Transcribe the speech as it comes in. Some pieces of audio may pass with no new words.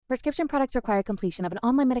Prescription products require completion of an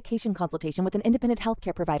online medication consultation with an independent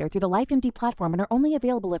healthcare provider through the LifeMD platform and are only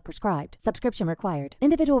available if prescribed. Subscription required.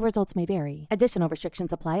 Individual results may vary. Additional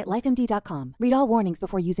restrictions apply at lifemd.com. Read all warnings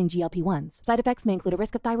before using GLP-1s. Side effects may include a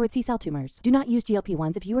risk of thyroid C-cell tumors. Do not use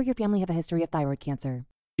GLP-1s if you or your family have a history of thyroid cancer.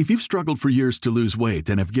 If you've struggled for years to lose weight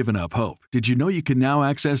and have given up hope, did you know you can now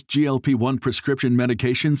access GLP-1 prescription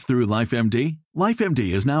medications through LifeMD?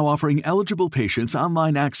 LifeMD is now offering eligible patients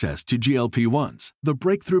online access to GLP-1s, the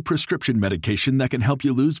breakthrough prescription medication that can help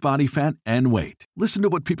you lose body fat and weight. Listen to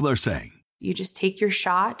what people are saying. You just take your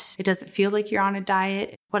shot. It doesn't feel like you're on a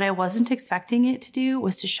diet. What I wasn't expecting it to do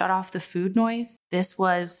was to shut off the food noise. This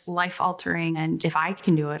was life-altering, and if I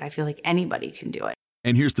can do it, I feel like anybody can do it.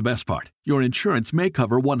 And here's the best part. Your insurance may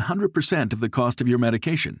cover 100% of the cost of your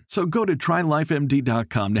medication. So go to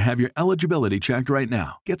TryLifeMD.com to have your eligibility checked right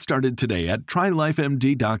now. Get started today at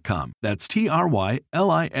TryLifeMD.com. That's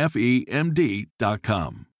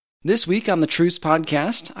TryLifeMD.com. This week on the Truce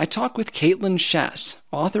Podcast, I talk with Caitlin Schass,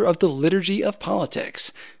 author of The Liturgy of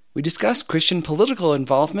Politics. We discuss Christian political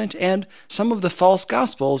involvement and some of the false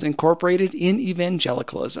gospels incorporated in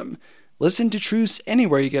evangelicalism. Listen to Truce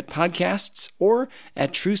anywhere you get podcasts or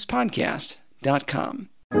at trucepodcast.com.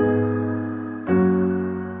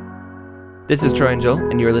 This is Troy and Joel,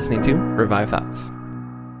 and you're listening to Revive Thoughts.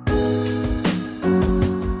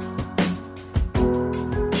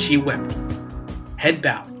 She wept, head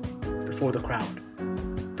bowed, before the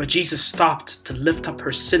crowd. But Jesus stopped to lift up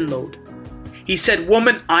her sin load. He said,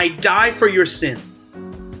 "Woman, I die for your sin."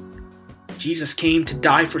 Jesus came to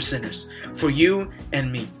die for sinners, for you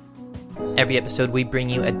and me. Every episode, we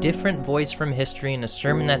bring you a different voice from history and a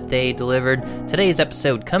sermon that they delivered. Today's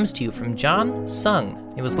episode comes to you from John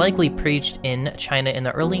Sung. It was likely preached in China in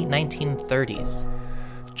the early 1930s.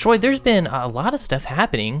 Troy, there's been a lot of stuff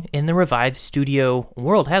happening in the Revive Studio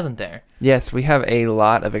world, hasn't there? Yes, we have a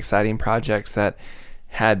lot of exciting projects that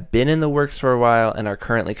had been in the works for a while and are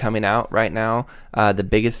currently coming out right now. The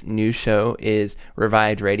biggest news show is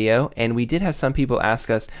Revived Radio, and we did have some people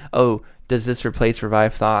ask us, does this replace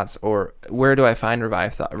Revive Thoughts, or where do I find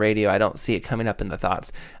Revive Radio? I don't see it coming up in the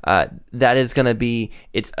thoughts. That is going to be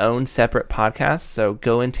its own separate podcast, so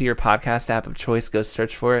go into your podcast app of choice, go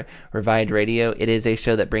search for it, Revived Radio. It is a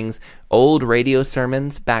show that brings old radio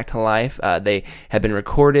sermons back to life. They have been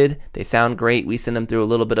recorded. They sound great. We send them through a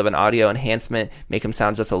little bit of an audio enhancement, make them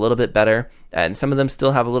sound just a little bit better. And some of them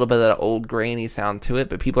still have a little bit of that old grainy sound to it,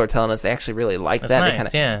 but people are telling us they actually really like that. Nice, they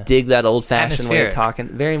kind of dig that old-fashioned way of talking,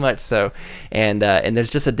 very much so. And there's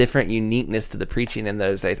just a different uniqueness to the preaching in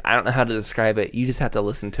those days. I don't know how to describe it. You just have to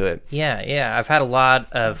listen to it. Yeah. I've had a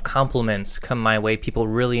lot of compliments come my way. People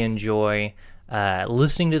really enjoy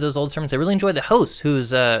listening to those old sermons. I really enjoy the host,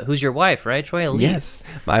 who's your wife, right, Troy? Elise? Yes,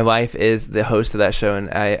 my wife is the host of that show,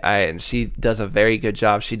 and she does a very good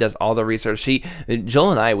job. She does all the research.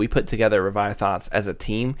 Joel and I, we put together Revive Thoughts as a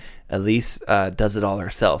team. Elise does it all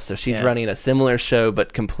herself, so she's running a similar show,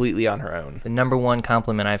 but completely on her own. The number one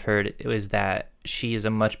compliment I've heard is that she is a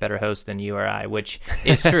much better host than you or I, which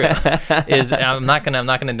is true. I'm not gonna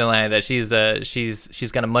deny that she's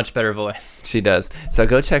got a much better voice. She does. So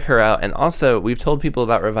go check her out. And also, we've told people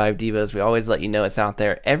about Revive Devos. We always let you know it's out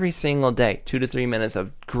there every single day. 2 to 3 minutes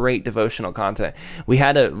of great devotional content. We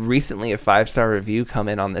had recently a 5-star review come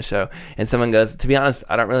in on the show, and someone goes, "To be honest,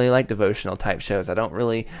 I don't really like devotional type shows. I don't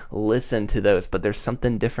really listen to those, but there's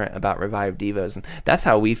something different about Revive Devos." And that's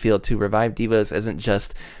how we feel too. Revive Devos isn't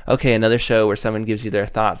just another show where someone gives you their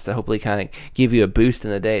thoughts to hopefully kind of give you a boost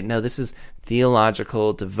in the day. No, this is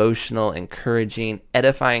theological, devotional, encouraging,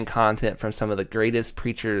 edifying content from some of the greatest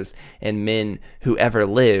preachers and men who ever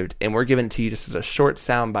lived, and we're giving it to you just as a short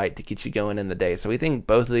soundbite to get you going in the day. So we think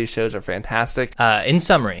both of these shows are fantastic. In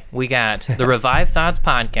summary, we got the Revive Thoughts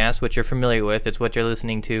podcast, which you're familiar with. It's what you're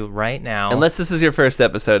listening to right now. Unless this is your first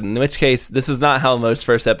episode, in which case this is not how most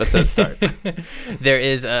first episodes start. There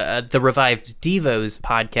is the Revived Devos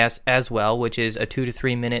podcast as well, which is a 2 to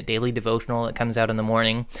 3 minute daily devotional that comes out in the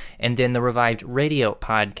morning, and then the Revived Radio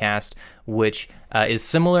podcast, which is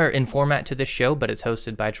similar in format to this show, but it's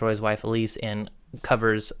hosted by Troy's wife Elise and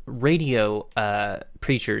covers radio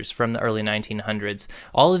preachers from the early 1900s.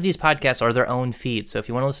 All of these podcasts are their own feeds, so if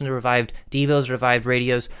you want to listen to Revived Devos, Revived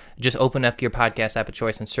Radios, just open up your podcast app of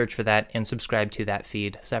choice and search for that and subscribe to that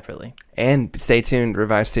feed separately. And stay tuned,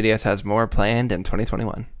 Revive Studios has more planned in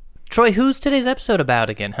 2021. Troy, who's today's episode about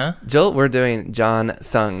again, huh? Joel, we're doing John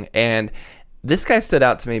Sung, and this guy stood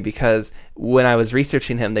out to me because when I was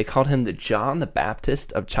researching him, they called him the John the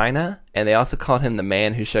Baptist of China, and they also called him the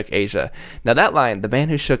man who shook Asia. Now that line, the man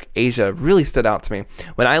who shook Asia, really stood out to me.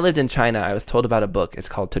 When I lived in China, I was told about a book. It's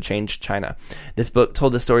called To Change China. This book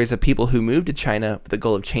told the stories of people who moved to China with the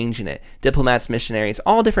goal of changing it. Diplomats, missionaries,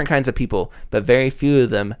 all different kinds of people, but very few of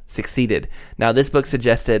them succeeded. Now this book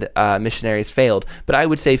suggested missionaries failed, but I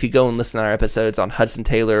would say if you go and listen to our episodes on Hudson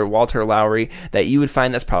Taylor, Walter Lowry, that you would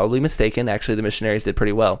find that's probably mistaken. Actually, the missionaries did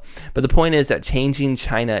pretty well. But the point is that changing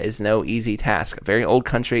China is no easy task. A very old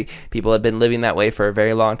country. People have been living that way for a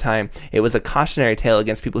very long time. It was a cautionary tale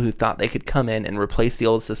against people who thought they could come in and replace the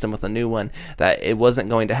old system with a new one, that it wasn't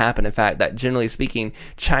going to happen. In fact, that generally speaking,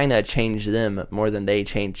 China changed them more than they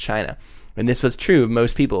changed China. And this was true of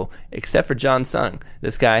most people, except for John Sung,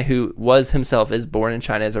 this guy who is born in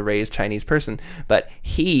China as a raised Chinese person, but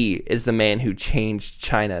he is the man who changed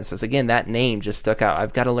China. So again, that name just stuck out.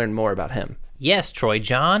 I've got to learn more about him. Yes, Troy,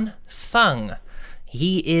 John Sung.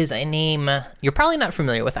 He is a name you're probably not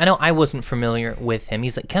familiar with. I know I wasn't familiar with him.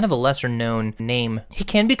 He's like kind of a lesser known name. He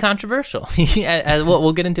can be controversial.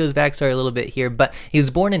 We'll get into his backstory a little bit here, but he was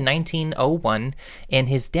born in 1901, and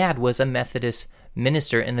his dad was a Methodist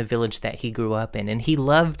minister in the village that he grew up in, and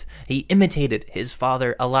he imitated his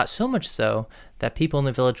father a lot, so much so that people in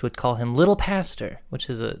the village would call him Little Pastor, which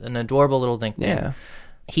is an adorable little nickname. Yeah.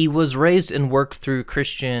 He was raised and worked through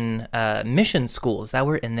Christian mission schools that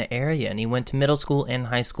were in the area, and he went to middle school and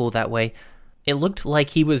high school that way. It looked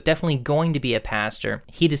like he was definitely going to be a pastor.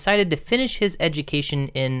 He decided to finish his education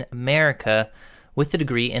in America with a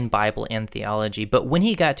degree in Bible and theology, but when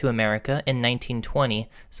he got to America in 1920,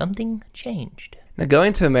 something changed. Now,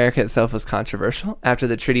 going to America itself was controversial. After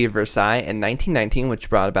the Treaty of Versailles in 1919, which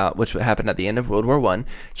happened at the end of World War I,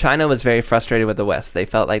 China was very frustrated with the West. They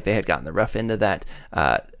felt like they had gotten the rough end of that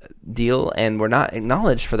deal and were not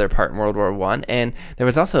acknowledged for their part in World War I. And there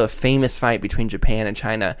was also a famous fight between Japan and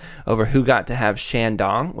China over who got to have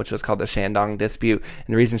Shandong, which was called the Shandong Dispute.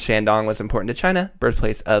 And the reason Shandong was important to China,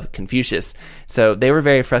 birthplace of Confucius. So they were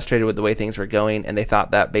very frustrated with the way things were going, and they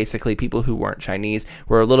thought that basically people who weren't Chinese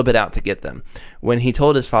were a little bit out to get them. When he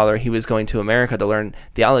told his father he was going to America to learn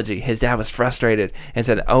theology, his dad was frustrated and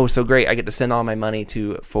said, "Oh, so great, I get to send all my money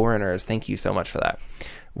to foreigners. Thank you so much for that."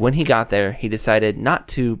 When he got there, he decided not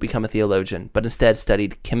to become a theologian, but instead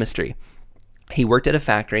studied chemistry. He worked at a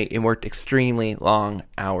factory and worked extremely long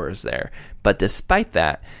hours there. But despite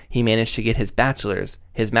that, he managed to get his bachelor's,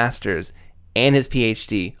 his master's, and his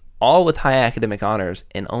PhD, all with high academic honors,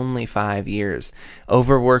 in only 5 years.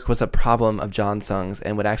 Overwork was a problem of John Sung's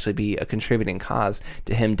and would actually be a contributing cause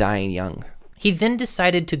to him dying young. He then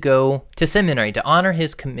decided to go to seminary to honor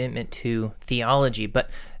his commitment to theology, but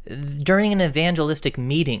during an evangelistic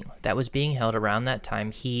meeting that was being held around that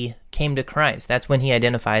time, he came to Christ. That's when he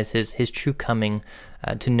identifies his true coming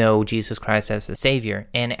to know Jesus Christ as a Savior.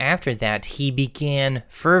 And after that, he began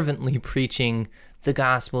fervently preaching the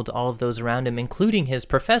gospel to all of those around him, including his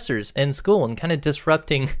professors in school, and kind of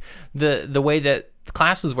disrupting the way that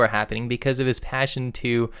classes were happening because of his passion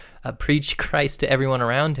to preach Christ to everyone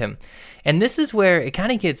around him. And this is where it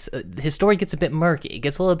kind of gets, his story gets a bit murky. It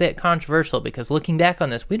gets a little bit controversial because looking back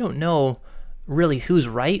on this, we don't know really who's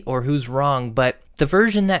right or who's wrong, but the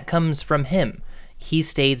version that comes from him, he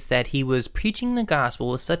states that he was preaching the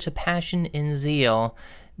gospel with such a passion and zeal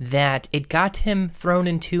that it got him thrown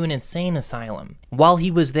into an insane asylum. While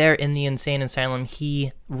he was there in the insane asylum,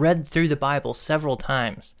 he read through the Bible several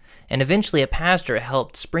times, and eventually a pastor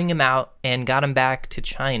helped spring him out and got him back to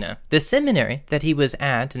China. The seminary that he was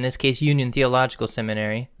at, in this case Union Theological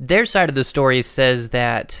Seminary, their side of the story says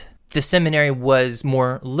that the seminary was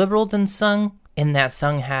more liberal than Sung, in that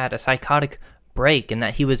Sung had a psychotic break and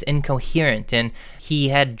that he was incoherent, and he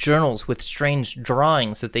had journals with strange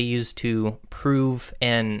drawings that they used to prove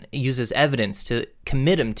and use as evidence to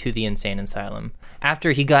commit him to the insane asylum.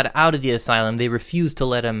 After he got out of the asylum, they refused to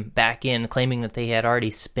let him back in, claiming that they had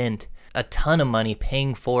already spent a ton of money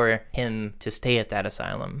paying for him to stay at that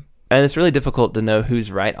asylum. And it's really difficult to know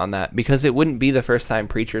who's right on that, because it wouldn't be the first time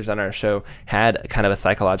preachers on our show had kind of a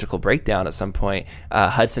psychological breakdown at some point.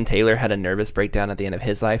 Hudson Taylor had a nervous breakdown at the end of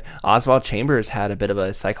his life. Oswald Chambers had a bit of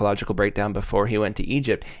a psychological breakdown before he went to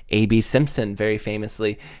Egypt. A.B. Simpson, very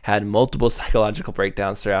famously, had multiple psychological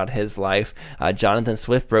breakdowns throughout his life. Jonathan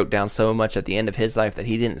Swift broke down so much at the end of his life that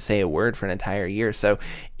he didn't say a word for an entire year. So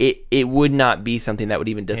it would not be something that would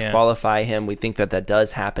even disqualify him. We think that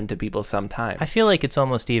does happen to people sometimes. I feel like it's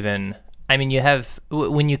almost even... I mean, you have,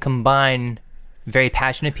 when you combine very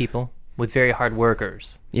passionate people with very hard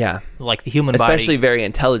workers. Yeah. Like the human body. Especially very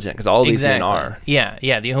intelligent, because all these men are. Yeah,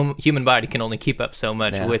 the human body can only keep up so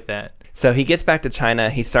much with that. So he gets back to China.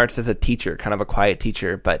 He starts as a teacher, kind of a quiet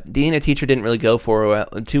teacher, but being a teacher didn't really go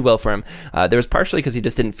too well for him. There was partially because he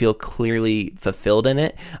just didn't feel clearly fulfilled in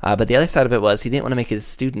it, but the other side of it was he didn't want to make his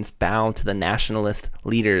students bow to the nationalist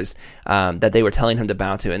leaders that they were telling him to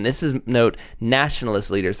bow to. And this is, note,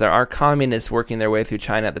 nationalist leaders. There are communists working their way through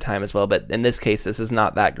China at the time as well, but in this case, this is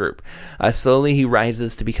not that group. Slowly, he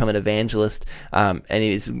rises to become an evangelist, and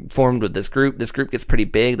he's formed with this group. This group gets pretty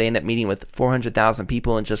big. They end up meeting with 400,000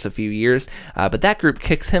 people in just a few years, but that group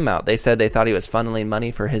kicks him out. They said they thought he was funneling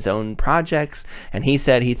money for his own projects, and he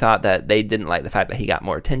said he thought that they didn't like the fact that he got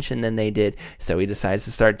more attention than they did, so he decides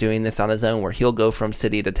to start doing this on his own, where he'll go from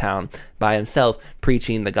city to town by himself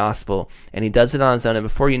preaching the gospel, and he does it on his own, and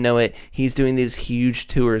before you know it, he's doing these huge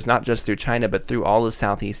tours, not just through China, but through all of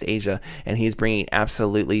Southeast Asia, and he's bringing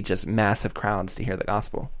absolutely just massive crowds to hear the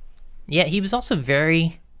gospel. Yeah, he was also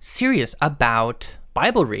very serious about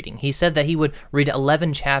Bible reading. He said that he would read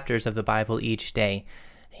 11 chapters of the Bible each day.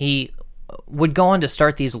 He would go on to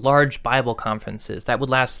start these large Bible conferences that would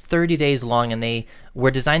last 30 days long, and they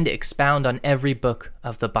were designed to expound on every book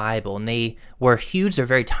of the Bible. And they were huge, they're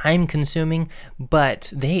very time-consuming,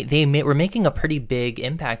 but they were making a pretty big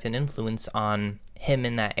impact and influence on him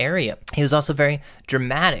in that area. He was also very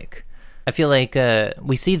dramatic. I feel like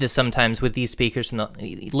we see this sometimes with these speakers in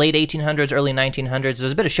the late 1800s, early 1900s.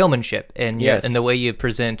 There's a bit of showmanship in the way you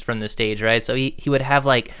present from the stage, right? So he would have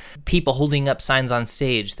like people holding up signs on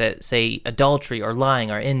stage that say adultery or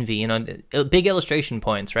lying or envy, big illustration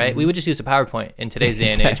points, right? Mm-hmm. We would just use a PowerPoint in today's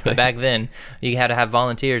day and age, but back then you had to have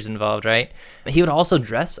volunteers involved, right? He would also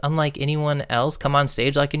dress unlike anyone else, come on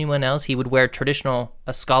stage like anyone else. He would wear traditional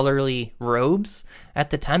scholarly robes at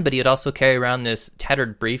the time, but he would also carry around this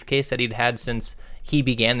tattered briefcase that he'd had since he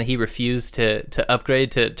began, that he refused to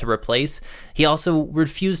upgrade, to replace. He also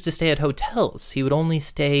refused to stay at hotels. He would only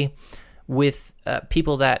stay with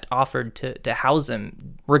people that offered to house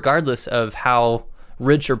him, regardless of how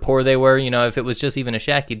rich or poor they were. If it was just even a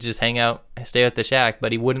shack, he'd just hang out, stay at the shack,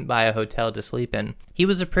 but he wouldn't buy a hotel to sleep in. He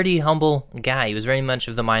was a pretty humble guy. He was very much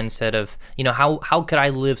of the mindset of, how could I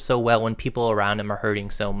live so well when people around him are hurting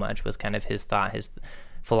so much, was kind of his thought, his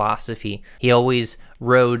philosophy. He always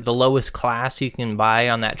rode the lowest class you can buy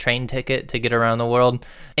on that train ticket to get around the world,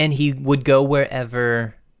 and he would go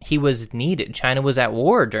wherever he was needed. China was at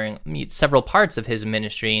war during several parts of his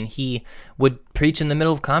ministry, and he would preach in the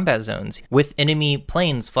middle of combat zones with enemy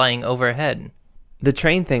planes flying overhead. The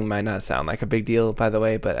train thing might not sound like a big deal, by the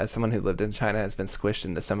way, but as someone who lived in China has been squished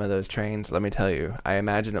into some of those trains, let me tell you, I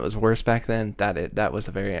imagine it was worse back then. That was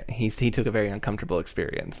he took a very uncomfortable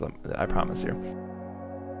experience, I promise you.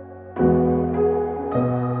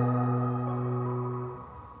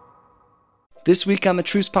 This week on the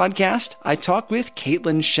Truce Podcast, I talk with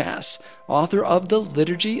Caitlin Schass, author of The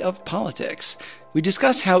Liturgy of Politics. We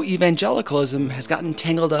discuss how evangelicalism has gotten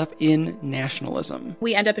tangled up in nationalism.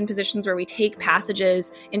 We end up in positions where we take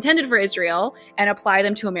passages intended for Israel and apply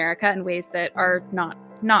them to America in ways that are not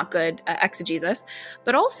good exegesis.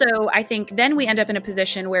 But also, I think then we end up in a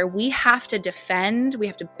position where we have to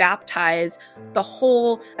baptize the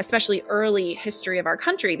whole, especially early history of our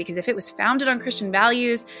country, because if it was founded on Christian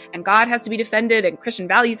values and God has to be defended and Christian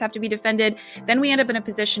values have to be defended, then we end up in a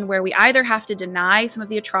position where we either have to deny some of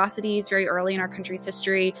the atrocities very early in our country's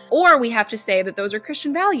history, or we have to say that those are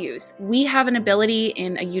Christian values. We have an ability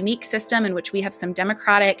in a unique system in which we have some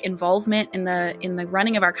democratic involvement in the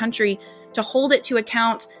running of our country to hold it to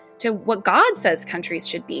account to what God says countries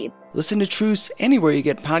should be. Listen to Truce anywhere you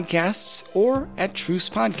get podcasts or at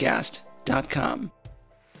trucepodcast.com.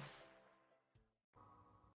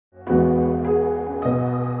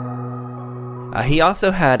 He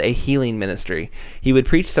also had a healing ministry. He would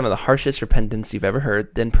preach some of the harshest repentance you've ever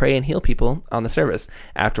heard, then pray and heal people on the service.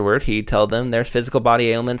 Afterward, he'd tell them their physical body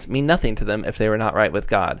ailments mean nothing to them if they were not right with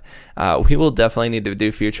God. We will definitely need to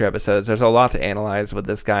do future episodes. There's a lot to analyze with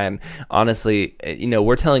this guy, and honestly,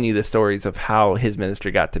 we're telling you the stories of how his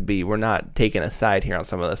ministry got to be. We're not taking a side here on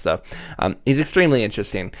some of this stuff. He's extremely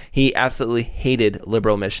interesting. He absolutely hated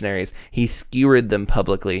liberal missionaries. He skewered them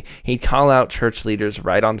publicly. He'd call out church leaders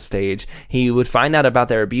right on stage. He would find out about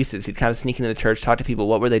their abuses. He'd kind of sneak into the church, talk to people,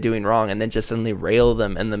 what were they doing wrong, and then just suddenly rail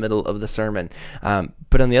them in the middle of the sermon.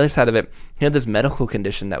 But on the other side of it, he had this medical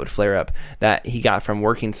condition that would flare up that he got from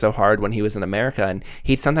working so hard when he was in America, and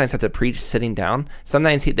he'd sometimes have to preach sitting down.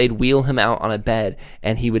 Sometimes they'd wheel him out on a bed,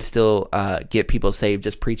 and he would still get people saved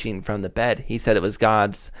just preaching from the bed. He said it was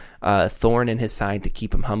God's thorn in his side to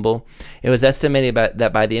keep him humble. It was estimated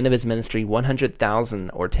that by the end of his ministry,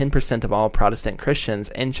 100,000 or 10% of all Protestant Christians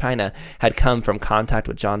in China had come from contact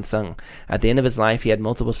with John Sung. At the end of his life, he had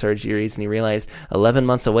multiple surgeries, and he realized 11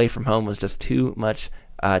 months away from home was just too much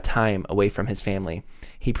time away from his family.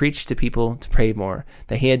 He preached to people to pray more,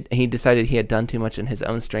 that he decided he had done too much in his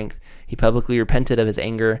own strength. He publicly repented of his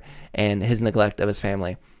anger and his neglect of his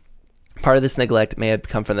family. Part of this neglect may have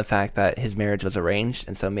come from the fact that his marriage was arranged,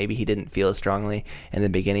 and so maybe he didn't feel as strongly in the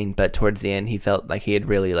beginning, but towards the end he felt like he had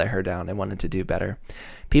really let her down and wanted to do better.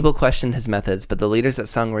 People questioned his methods, but the leaders that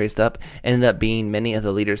Sung raised up ended up being many of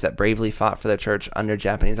the leaders that bravely fought for the church under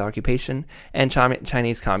Japanese occupation and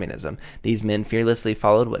Chinese communism. These men fearlessly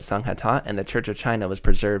followed what Sung had taught, and the Church of China was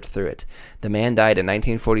preserved through it. The man died in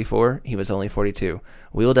 1944. He was only 42.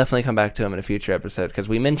 We will definitely come back to him in a future episode, because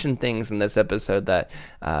we mentioned things in this episode that,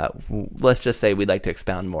 let's just say, we'd like to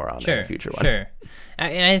expound more on in a future one. Sure.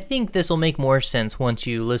 And I think this will make more sense once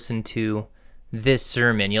you listen to this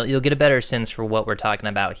sermon. You'll get a better sense for what we're talking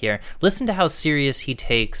about here. Listen to how serious he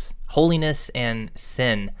takes holiness and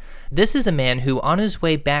sin. This is a man who, on his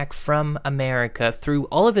way back from America, through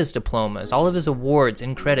all of his diplomas, all of his awards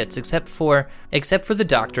and credits, except for the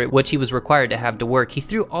doctorate, which he was required to have to work, he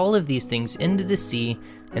threw all of these things into the sea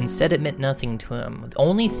and said it meant nothing to him. The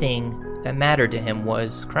only thing that mattered to him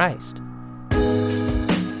was Christ.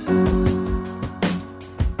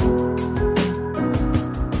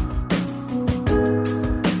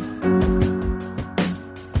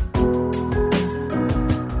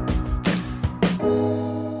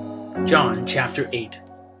 John chapter 8,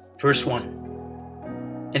 verse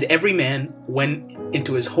 1. And every man went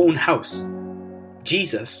into his own house.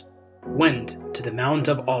 Jesus went to the Mount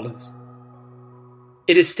of Olives.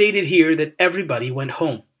 It is stated here that everybody went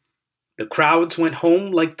home. The crowds went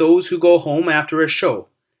home like those who go home after a show.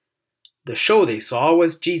 The show they saw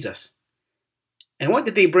was Jesus. And what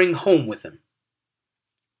did they bring home with them?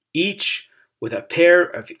 Each with a pair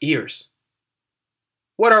of ears.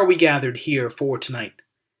 What are we gathered here for tonight?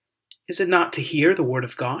 Is it not to hear the word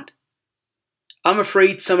of God? I'm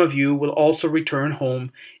afraid some of you will also return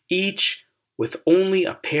home, each with only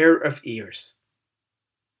a pair of ears.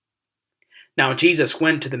 Now Jesus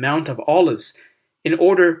went to the Mount of Olives in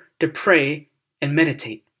order to pray and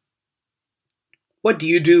meditate. What do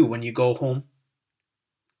you do when you go home?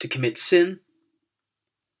 To commit sin?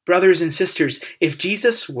 Brothers and sisters, if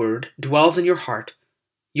Jesus' word dwells in your heart,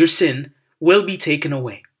 your sin will be taken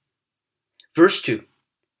away. Verse 2.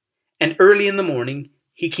 And early in the morning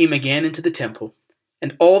he came again into the temple,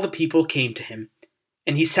 and all the people came to him,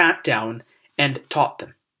 and he sat down and taught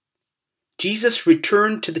them. Jesus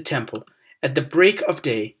returned to the temple at the break of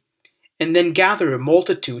day, and then gathered a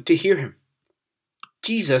multitude to hear him.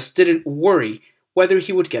 Jesus didn't worry whether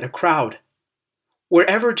he would get a crowd.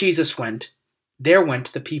 Wherever Jesus went, there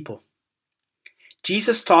went the people.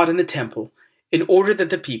 Jesus taught in the temple in order that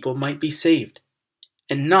the people might be saved,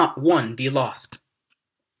 and not one be lost.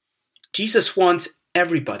 Jesus wants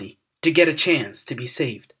everybody to get a chance to be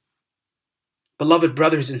saved. Beloved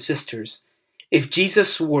brothers and sisters, if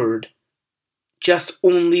Jesus' word, just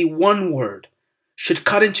only one word, should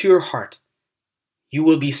cut into your heart, you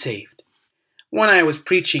will be saved. When I was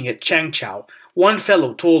preaching at Changchao, one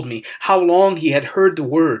fellow told me how long he had heard the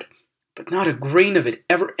word, but not a grain of it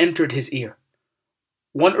ever entered his ear.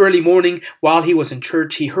 One early morning, while he was in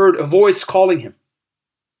church, he heard a voice calling him.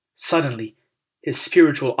 Suddenly, his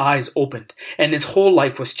spiritual eyes opened, and his whole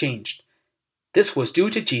life was changed. This was due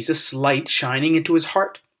to Jesus' light shining into his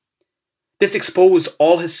heart. This exposed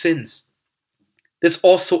all his sins. This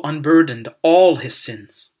also unburdened all his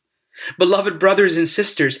sins. Beloved brothers and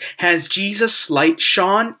sisters, has Jesus' light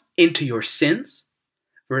shone into your sins?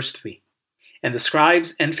 Verse 3. And the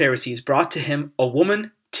scribes and Pharisees brought to him a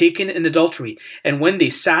woman taken in adultery, and when they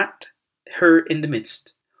sat her in the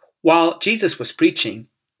midst. While Jesus was preaching,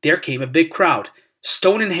 there came a big crowd,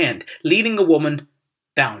 stone in hand, leading a woman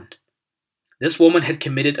bound. This woman had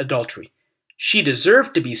committed adultery. She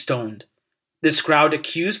deserved to be stoned. This crowd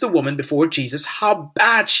accused the woman before Jesus how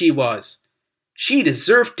bad she was. She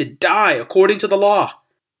deserved to die according to the law.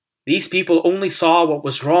 These people only saw what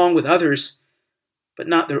was wrong with others, but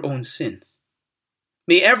not their own sins.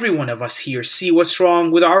 May every one of us here see what's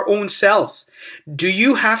wrong with our own selves. Do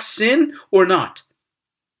you have sin or not?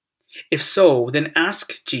 If so, then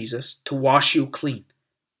ask Jesus to wash you clean.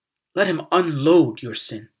 Let him unload your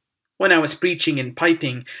sin. When I was preaching in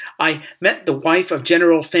Peiping, I met the wife of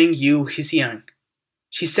General Feng Yu Hixiang.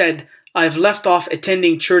 She said, I've left off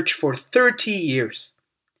attending church for 30 years.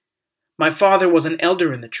 My father was an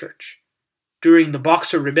elder in the church. During the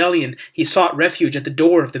Boxer Rebellion, he sought refuge at the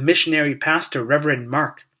door of the missionary pastor, Reverend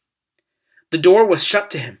Mark. The door was shut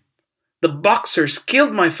to him. The Boxers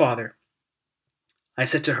killed my father. I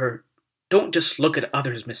said to her, don't just look at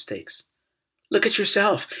others' mistakes. Look at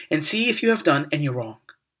yourself and see if you have done any wrong.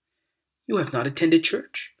 You have not attended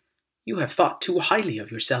church. You have thought too highly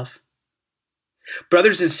of yourself.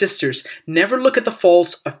 Brothers and sisters, never look at the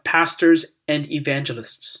faults of pastors and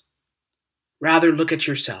evangelists. Rather look at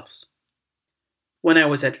yourselves. When I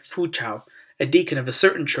was at Fuzhou, a deacon of a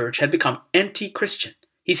certain church had become anti-Christian.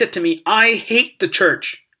 He said to me, "I hate the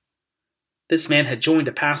church." This man had joined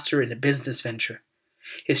a pastor in a business venture.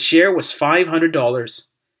 His share was $500.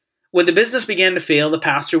 When the business began to fail, the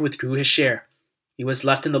pastor withdrew his share. He was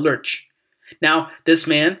left in the lurch. Now, this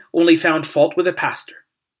man only found fault with the pastor,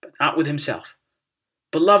 but not with himself.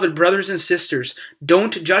 Beloved brothers and sisters,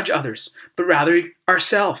 don't judge others, but rather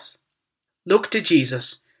ourselves. Look to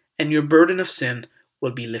Jesus, and your burden of sin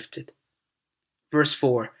will be lifted. Verse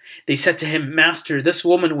 4, they said to him, "Master, this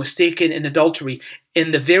woman was taken in adultery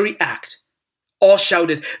in the very act." All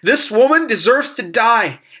shouted, "This woman deserves to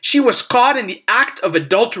die. She was caught in the act of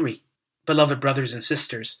adultery." Beloved brothers and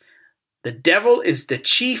sisters, the devil is the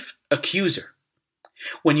chief accuser.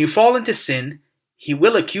 When you fall into sin, he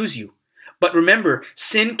will accuse you. But remember,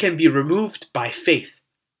 sin can be removed by faith.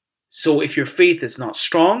 So if your faith is not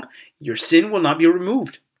strong, your sin will not be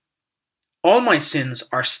removed. All my sins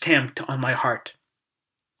are stamped on my heart.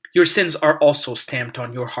 Your sins are also stamped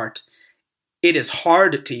on your heart. It is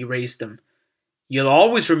hard to erase them. You'll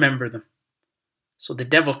always remember them. So the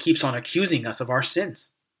devil keeps on accusing us of our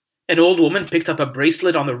sins. An old woman picked up a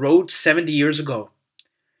bracelet on the road 70 years ago.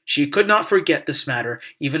 She could not forget this matter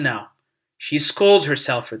even now. She scolds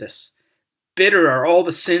herself for this. Bitter are all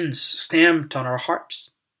the sins stamped on our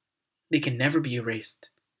hearts. They can never be erased.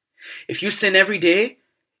 If you sin every day,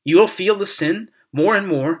 you will feel the sin more and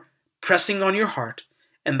more pressing on your heart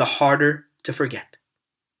and the harder to forget.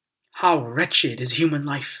 How wretched is human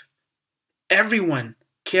life! Everyone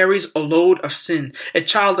carries a load of sin. A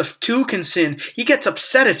child of 2 can sin. He gets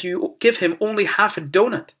upset if you give him only half a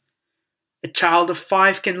donut. A child of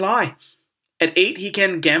 5 can lie. At 8, he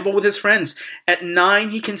can gamble with his friends. At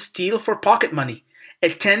 9, he can steal for pocket money.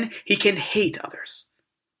 At 10, he can hate others.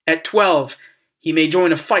 At 12, he may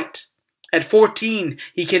join a fight. At 14,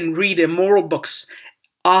 he can read immoral books.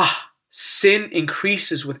 Sin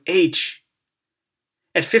increases with age.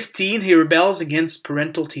 At 15, he rebels against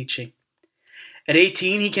parental teaching. At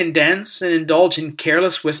 18, he can dance and indulge in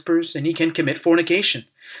careless whispers, and he can commit fornication.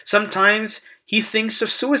 Sometimes he thinks of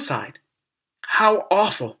suicide. How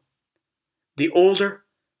awful! The older,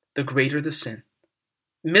 the greater the sin.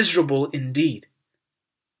 Miserable indeed.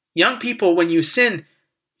 Young people, when you sin,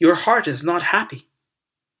 your heart is not happy.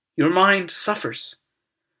 Your mind suffers.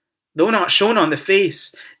 Though not shown on the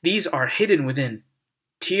face, these are hidden within,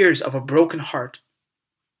 tears of a broken heart.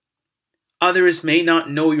 Others may not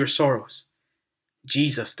know your sorrows.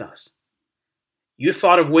 Jesus does. You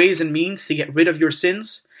thought of ways and means to get rid of your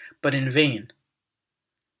sins, but in vain.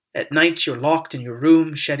 At night you're locked in your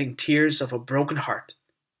room, shedding tears of a broken heart.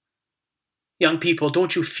 Young people,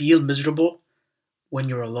 don't you feel miserable when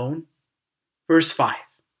you're alone? Verse 5.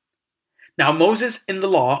 Now Moses in the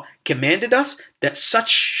law commanded us that such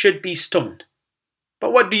should be stoned.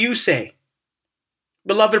 But what do you say?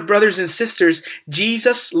 Beloved brothers and sisters,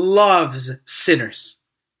 Jesus loves sinners.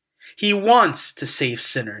 He wants to save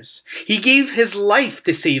sinners. He gave his life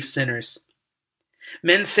to save sinners.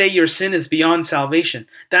 Men say your sin is beyond salvation.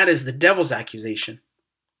 That is the devil's accusation.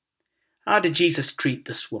 How did Jesus treat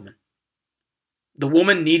this woman? The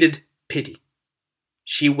woman needed pity.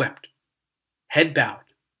 She wept, head bowed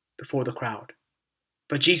before the crowd.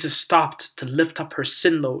 But Jesus stopped to lift up her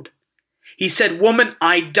sin load. He said, "Woman,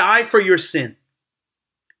 I die for your sin."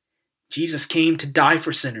 Jesus came to die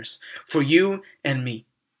for sinners, for you and me.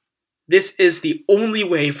 This is the only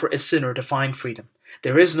way for a sinner to find freedom.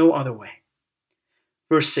 There is no other way.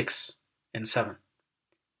 Verse 6 and 7.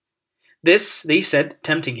 This they said,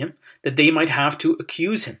 tempting him, that they might have to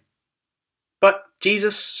accuse him. But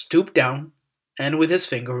Jesus stooped down and with his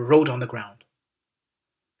finger wrote on the ground.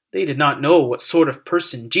 They did not know what sort of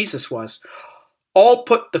person Jesus was. All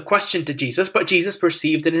put the question to Jesus, but Jesus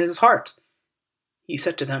perceived it in his heart. He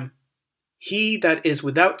said to them, "He that is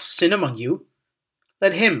without sin among you,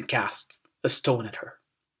 let him cast a stone at her."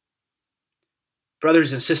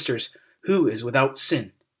 Brothers and sisters, who is without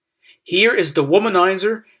sin? Here is the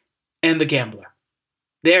womanizer and the gambler.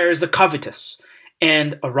 There is the covetous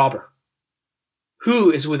and a robber.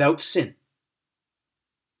 Who is without sin?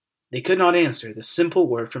 They could not answer the simple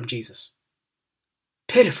word from Jesus.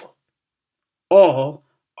 Pitiful! All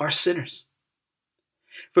are sinners.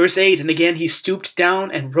 Verse 8, and again he stooped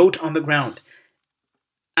down and wrote on the ground.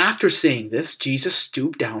 After saying this, Jesus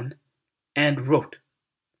stooped down and wrote.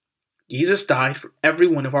 Jesus died for every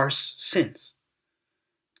one of our sins.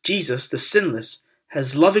 Jesus, the sinless,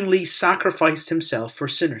 has lovingly sacrificed himself for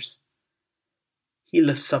sinners. He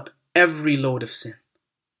lifts up every load of sin.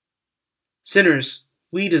 Sinners,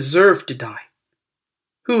 we deserve to die.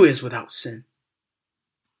 Who is without sin?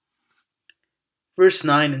 Verse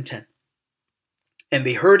 9 and 10. And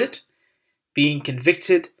they heard it, being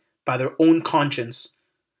convicted by their own conscience,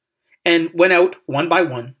 and went out one by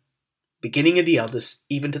one, beginning at the eldest,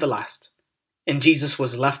 even to the last. And Jesus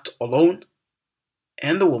was left alone,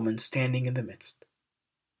 and the woman standing in the midst.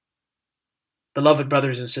 Beloved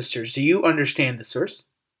brothers and sisters, do you understand this verse?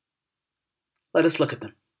 Let us look at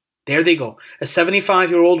them. There they go, a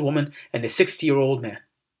 75-year-old woman and a 60-year-old man.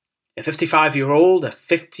 A 55-year-old, a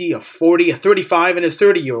 50, a 40, a 35, and a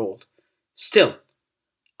 30-year-old. Still,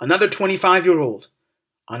 another 25-year-old,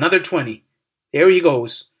 another 20. There he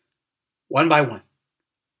goes, one by one.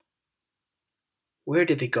 Where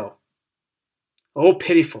did they go? Oh,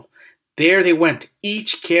 pitiful. There they went,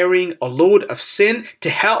 each carrying a load of sin to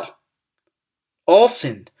hell. All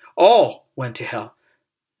sinned. All went to hell.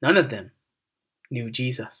 None of them knew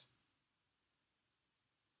Jesus.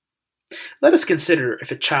 Let us consider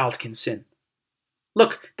if a child can sin.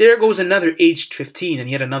 Look, there goes another aged 15 and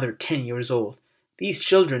yet another 10 years old. These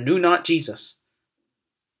children knew not Jesus.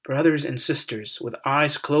 Brothers and sisters, with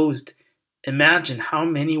eyes closed, imagine how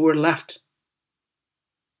many were left.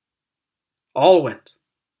 All went,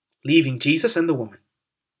 leaving Jesus and the woman.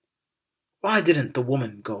 Why didn't the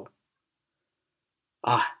woman go?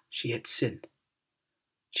 She had sinned.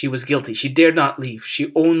 She was guilty. She dared not leave.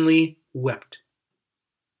 She only wept.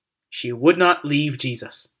 She would not leave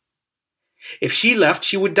Jesus. If she left,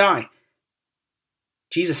 she would die.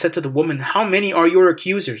 Jesus said to the woman, "How many are your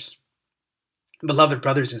accusers?" Beloved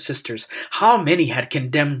brothers and sisters, how many had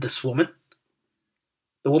condemned this woman?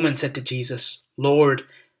 The woman said to Jesus, "Lord,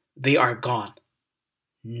 they are gone.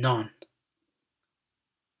 None."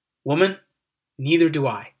 Woman, neither do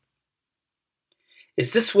I.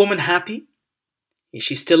 Is this woman happy? Is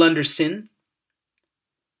she still under sin?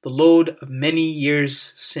 The load of many years'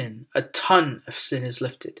 sin, a ton of sin is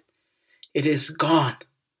lifted. It is gone.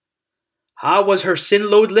 How was her sin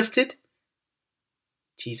load lifted?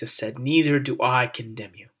 Jesus said, "Neither do I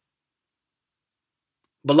condemn you."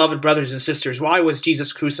 Beloved brothers and sisters, why was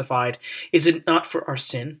Jesus crucified? Is it not for our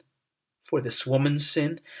sin? For this woman's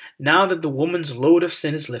sin? Now that the woman's load of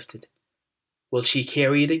sin is lifted, will she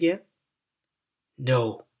carry it again?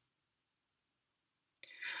 No.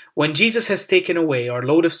 When Jesus has taken away our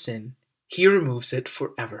load of sin, he removes it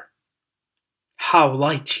forever. How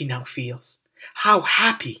light she now feels. How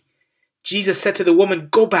happy. Jesus said to the woman,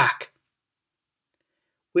 "Go back."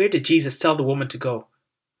 Where did Jesus tell the woman to go?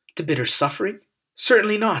 To bitter suffering?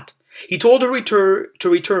 Certainly not. He told her to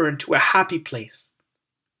return to a happy place.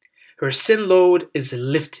 Her sin load is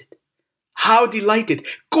lifted. How delighted.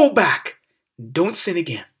 Go back. Don't sin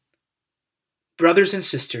again. Brothers and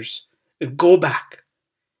sisters, go back.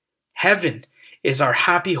 Heaven is our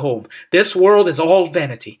happy home. This world is all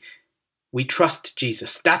vanity. We trust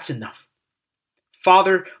Jesus. That's enough.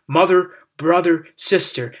 Father, mother, brother,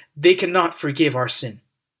 sister, they cannot forgive our sin.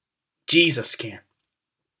 Jesus can.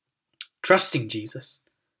 Trusting Jesus,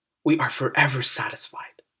 we are forever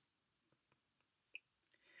satisfied.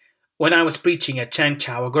 When I was preaching at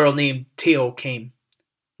Changchao, a girl named Teo came.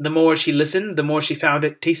 The more she listened, the more she found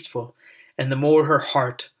it tasteful, and the more her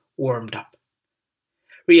heart warmed up.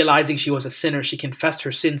 Realizing she was a sinner, she confessed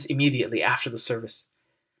her sins immediately after the service.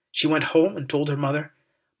 She went home and told her mother,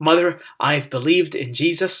 "Mother, I've believed in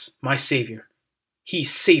Jesus, my Savior. He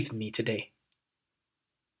saved me today."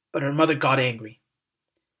 But her mother got angry.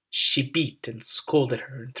 She beat and scolded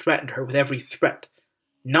her and threatened her with every threat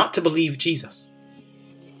not to believe Jesus.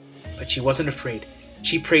 But she wasn't afraid.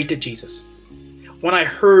 She prayed to Jesus. When I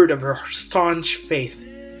heard of her staunch faith,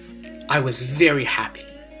 I was very happy.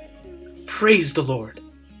 Praise the Lord.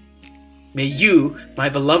 May you, my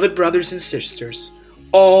beloved brothers and sisters,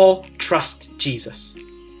 all trust Jesus.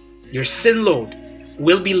 Your sin load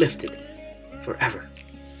will be lifted forever.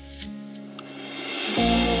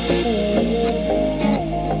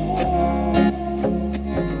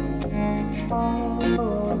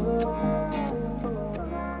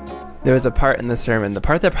 There was a part in the sermon, the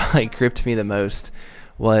part that probably gripped me the most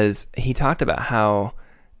was he talked about how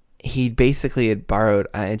he basically had borrowed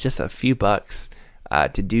just a few bucks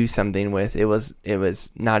to do something with. It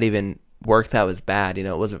was not even work that was bad,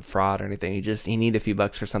 it wasn't fraud or anything. He needed a few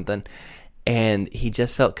bucks for something, and he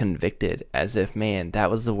just felt convicted, as if, man, that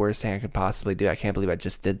was the worst thing I could possibly do. I can't believe I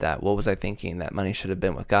just did that. What was I thinking? That money should have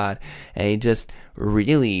been with God. And he just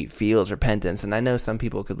really feels repentance. And I know some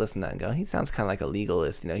people could listen to that and go, he sounds kind of like a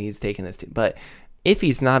legalist, he's taking this but if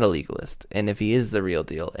he's not a legalist and if he is the real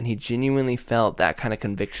deal and he genuinely felt that kind of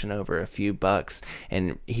conviction over a few bucks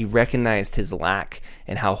and he recognized his lack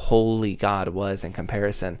and how holy God was in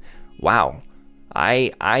comparison, wow,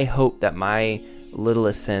 I hope that my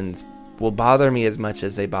littlest sins will bother me as much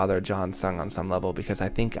as they bother John Sung on some level, because I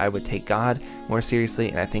think I would take God more seriously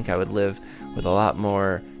and I think I would live with a lot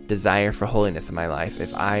more desire for holiness in my life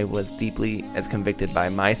if I was deeply as convicted by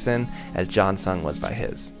my sin as John Sung was by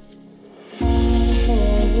his.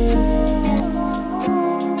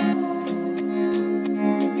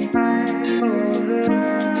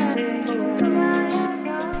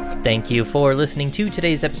 Thank you for listening to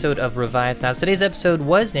today's episode of Revived Thoughts. Today's episode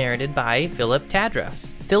was narrated by Philip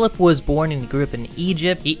Tadros. Philip was born and grew up in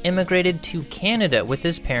Egypt. He immigrated to Canada with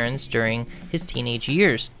his parents during his teenage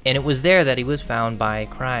years, and it was there that he was found by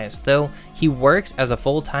Christ. Though he works as a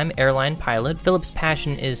full-time airline pilot, Philip's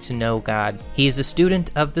passion is to know God. He is a student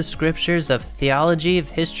of the scriptures, of theology, of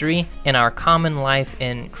history, and our common life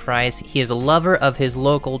in Christ. He is a lover of his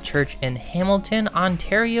local church in Hamilton,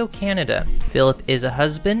 Ontario, Canada. Philip is a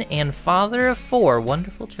husband and father of 4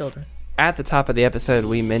 wonderful children. At the top of the episode,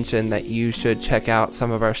 we mentioned that you should check out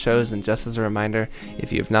some of our shows, and just as a reminder,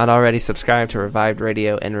 if you have not already subscribed to Revived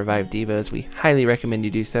Radio and Revived Devos, we highly recommend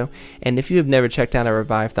you do so. And if you have never checked out our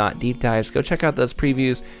Revived Thought Deep Dives, go check out those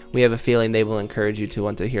previews. We have a feeling they will encourage you to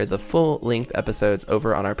want to hear the full-length episodes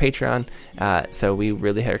over on our Patreon, so we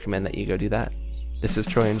really recommend that you go do that. This is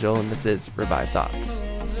Troy and Joel, and this is Revived Thoughts.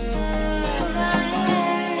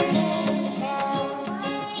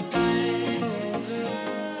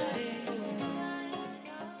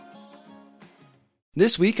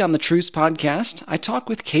 This week on the Truce Podcast, I talk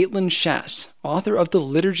with Caitlin Schass, author of The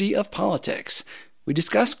Liturgy of Politics. We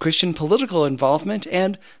discuss Christian political involvement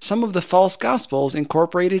and some of the false gospels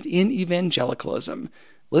incorporated in evangelicalism.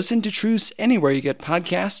 Listen to Truce anywhere you get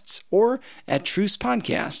podcasts or at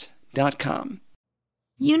trucepodcast.com.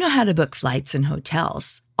 You know how to book flights and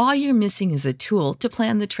hotels. All you're missing is a tool to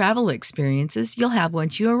plan the travel experiences you'll have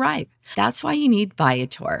once you arrive. That's why you need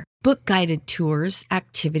Viator. Book guided tours,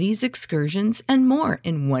 activities, excursions, and more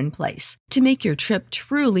in one place to make your trip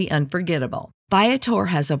truly unforgettable. Viator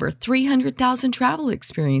has over 300,000 travel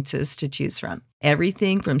experiences to choose from.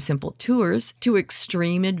 Everything from simple tours to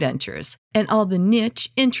extreme adventures and all the niche,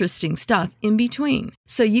 interesting stuff in between.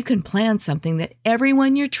 So you can plan something that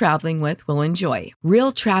everyone you're traveling with will enjoy.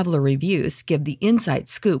 Real traveler reviews give the inside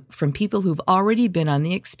scoop from people who've already been on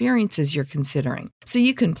the experiences you're considering. So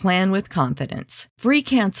you can plan with confidence. Free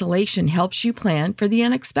cancellation helps you plan for the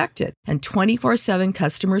unexpected. And 24/7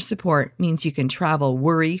 customer support means you can travel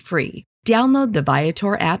worry-free. Download the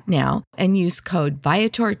Viator app now and use code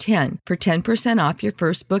Viator10 for 10% off your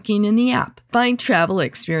first booking in the app. Find travel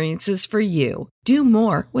experiences for you. Do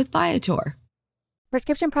more with Viator.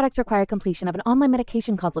 Prescription products require completion of an online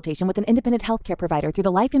medication consultation with an independent healthcare provider through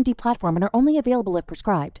the LifeMD platform and are only available if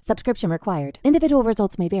prescribed. Subscription required. Individual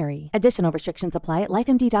results may vary. Additional restrictions apply at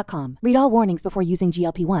lifemd.com. Read all warnings before using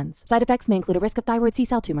GLP-1s. Side effects may include a risk of thyroid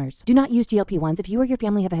C-cell tumors. Do not use GLP-1s if you or your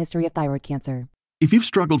family have a history of thyroid cancer. If you've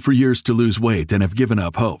struggled for years to lose weight and have given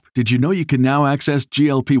up hope, did you know you can now access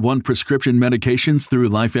GLP-1 prescription medications through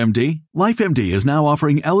LifeMD? LifeMD is now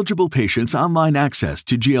offering eligible patients online access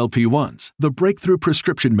to GLP-1s, the breakthrough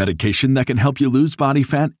prescription medication that can help you lose body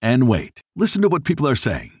fat and weight. Listen to what people are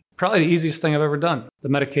saying. Probably the easiest thing I've ever done. The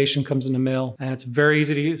medication comes in the mail, and it's very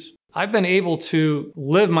easy to use. I've been able to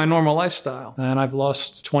live my normal lifestyle, and I've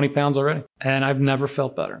lost 20 pounds already, and I've never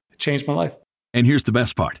felt better. It changed my life. And here's the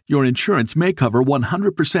best part. Your insurance may cover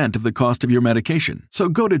 100% of the cost of your medication. So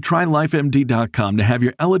go to TryLifeMD.com to have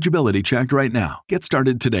your eligibility checked right now. Get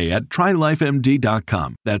started today at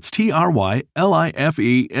TryLifeMD.com. That's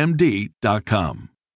TryLifeMD.com.